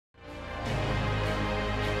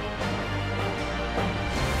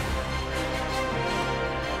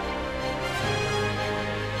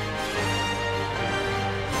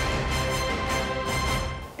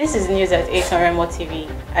This is news at 8 on Remo TV.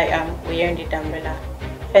 I am Uyerndi Damrela.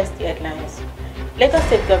 First, the headlines. Lagos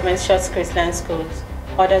State government shuts Christland schools.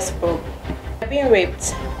 Others probe. Being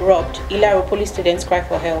raped, robbed. Ilaro Poly students cry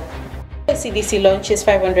for help. OACDC launches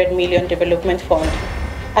 500 million development fund.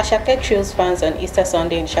 Asake Trills fans on Easter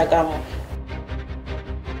Sunday in Shagamu.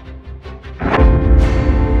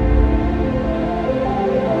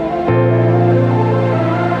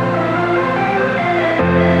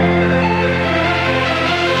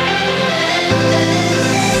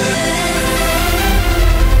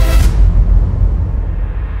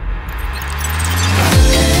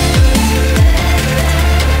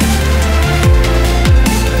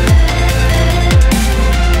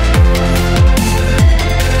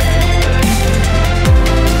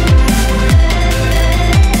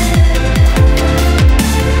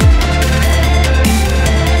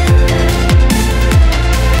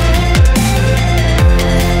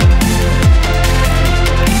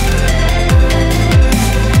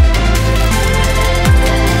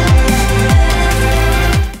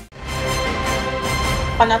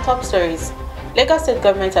 On our top stories, Lagos State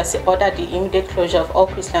government has ordered the immediate closure of all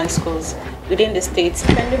Christland schools within the state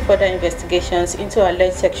pending further investigations into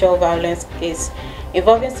alleged sexual violence case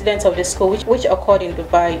involving students of the school which occurred in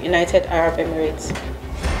Dubai, United Arab Emirates.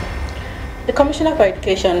 The Commissioner for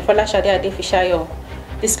Education, Folashade Adefishayo,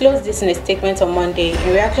 disclosed this in a statement on Monday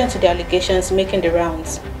in reaction to the allegations making the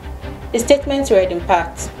rounds. The statement read in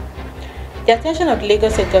part, "The attention of the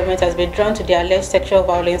Lagos State government has been drawn to the alleged sexual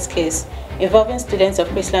violence case involving students of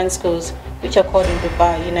Christland schools which occurred in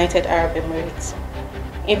Dubai, United Arab Emirates.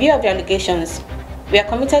 In view of the allegations, we are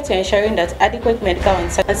committed to ensuring that adequate medical and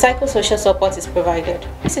psychosocial support is provided.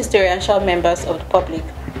 This is to reassure members of the public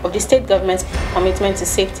of the state government's commitment to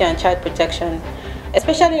safety and child protection,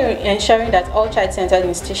 especially ensuring that all child-centered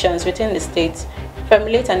institutions within the state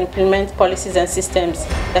formulate and implement policies and systems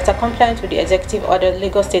that are compliant with the Executive Order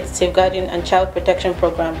Lagos State Safeguarding and Child Protection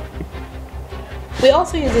Program. We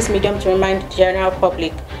also use this medium to remind the general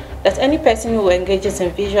public that any person who engages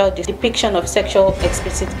in visual depiction of sexual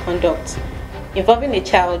explicit conduct involving a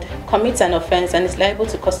child commits an offense and is liable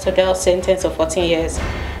to custodial sentence of 14 years.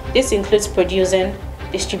 This includes producing,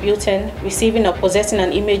 distributing, receiving or possessing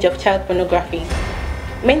an image of child pornography.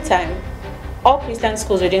 Meantime, all Christian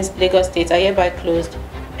schools within Lagos State are hereby closed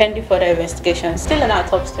pending further investigations. Still on our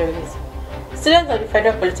top stories, students of the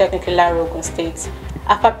Federal Polytechnic Ilaro State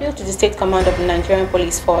have appealed to the State Command of the Nigerian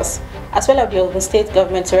Police Force, as well as the Ogun State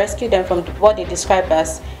government, to rescue them from what they describe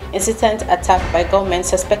as incident attack by gunmen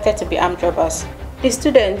suspected to be armed robbers. The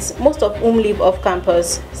students, most of whom live off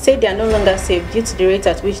campus, say they are no longer safe due to the rate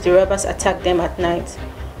at which the robbers attack them at night.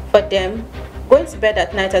 For them, going to bed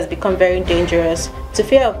at night has become very dangerous, to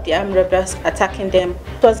fear of the armed robbers attacking them.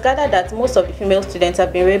 It was gathered that most of the female students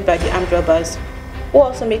have been raped by the armed robbers, who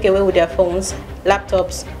also make away with their phones,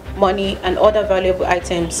 laptops, money and other valuable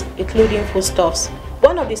items, including foodstuffs.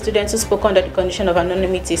 One of the students who spoke under the condition of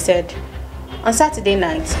anonymity said, "On Saturday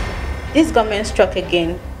night, these gunmen struck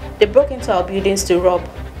again. They broke into our buildings to rob.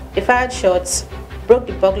 They fired shots, broke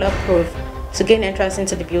the burglar proof to gain entrance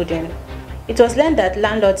into the building." It was learned that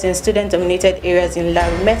landlords in student-dominated areas in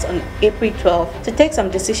Ilaro met on April 12 to take some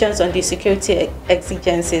decisions on the security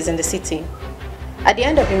exigencies in the city. At the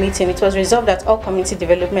end of the meeting, it was resolved that all community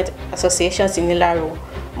development associations in Ilaro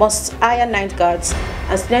must hire night guards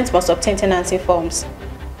and students must obtain tenancy forms.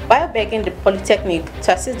 While begging the Polytechnic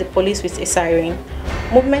to assist the police with a siren,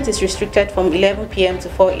 movement is restricted from 11 p.m. to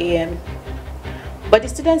 4 a.m. But the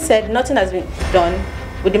students said nothing has been done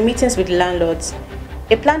with the meetings with the landlords.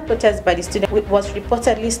 A planned protest by the students was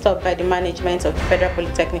reportedly stopped by the management of the Federal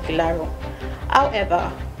Polytechnic Ilaro.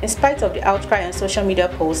 However, in spite of the outcry and social media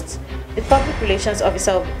posts, the public relations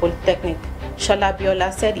officer of the Polytechnic, Shola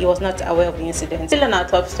Biola, said he was not aware of the incident. Still on our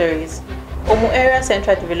top stories, Omu Area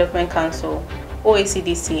Central Development Council,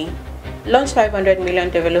 OACDC, launched 500 million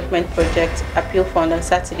development project appeal fund on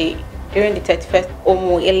Saturday during the 31st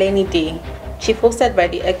Omu Eleni Day, chief hosted by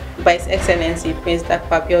His Excellency Prince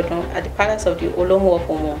Dakwa Abiodun at the Palace of the Olomo of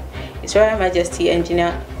Omu, His Royal Majesty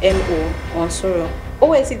Engineer M.O. Monsuro.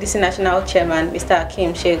 OACDC National Chairman Mr.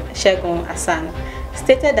 Hakim Shegun Hassan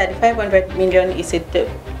stated that the 500 million is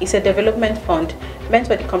a development fund meant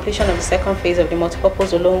for the completion of the second phase of the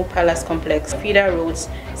multipurpose Olomu Palace complex, feeder roads,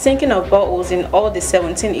 sinking of boreholes in all the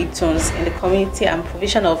 17 ictons in the community and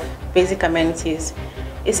provision of basic amenities.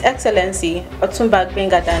 His Excellency Otumba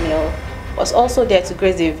Benga Daniel was also there to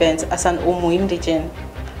grace the event as an Omu indigene.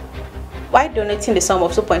 While donating the sum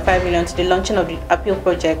of 2.5 million to the launching of the appeal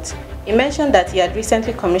project, he mentioned that he had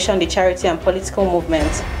recently commissioned the charity and political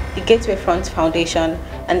movement, the Gateway Front Foundation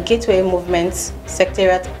and Gateway Movement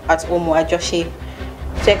Secretariat at Omu Ajoshe,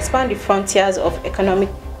 to expand the frontiers of economic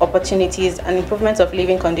opportunities and improvement of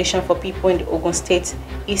living conditions for people in the Ogun State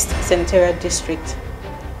East Senatorial District.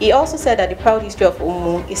 He also said that the proud history of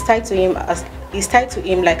Omu is tied to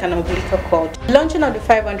him like an umbilical cord. The launching of the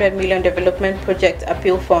 500 million development project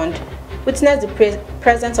appeal fund witnessed the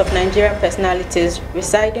presence of Nigerian personalities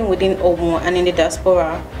residing within Omu and in the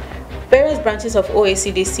diaspora. Various branches of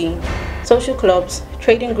OACDC, social clubs,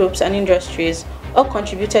 trading groups and industries all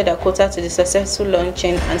contributed their quota to the successful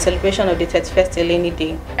launching and celebration of the 31st Eleni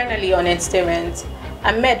Day. Finally, on entertainment,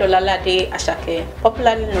 Ahmed Olalade Asake,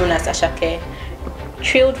 popularly known as Asake,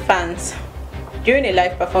 thrilled fans during a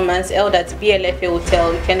live performance held at BLFA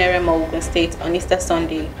Hotel, Ikenne, Ogun State on Easter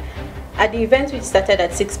Sunday. At the event, which started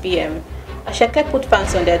at 6 p.m., Asake put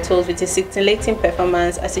fans on their toes with a scintillating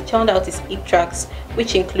performance as he churned out his hit tracks,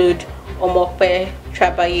 which include Omope,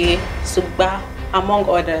 Trabaye, Sugba, among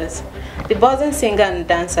others. The buzzing singer and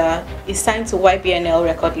dancer is signed to YBNL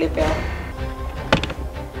record label.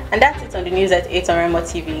 And that's it on the news at 8 on Remo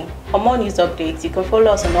TV. For more news updates, you can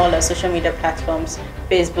follow us on all our social media platforms,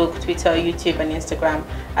 Facebook, Twitter, YouTube and Instagram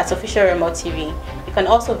at Official Remo TV. You can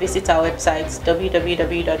also visit our website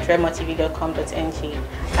www.remotv.com.ng.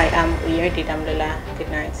 I am Uyeri Damlola. Good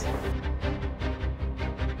night.